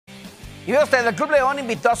Y ve usted, el Club León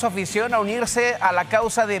invitó a su afición a unirse a la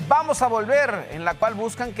causa de Vamos a Volver, en la cual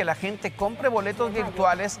buscan que la gente compre boletos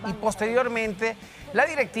virtuales y posteriormente la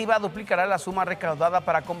directiva duplicará la suma recaudada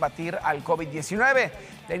para combatir al COVID-19.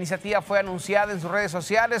 La iniciativa fue anunciada en sus redes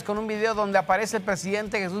sociales con un video donde aparece el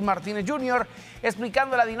presidente Jesús Martínez Jr.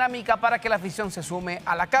 explicando la dinámica para que la afición se sume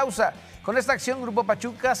a la causa. Con esta acción, Grupo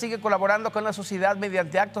Pachuca sigue colaborando con la sociedad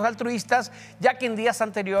mediante actos altruistas, ya que en días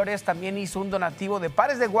anteriores también hizo un donativo de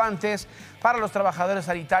pares de guantes para los trabajadores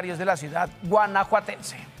sanitarios de la ciudad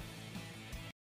guanajuatense.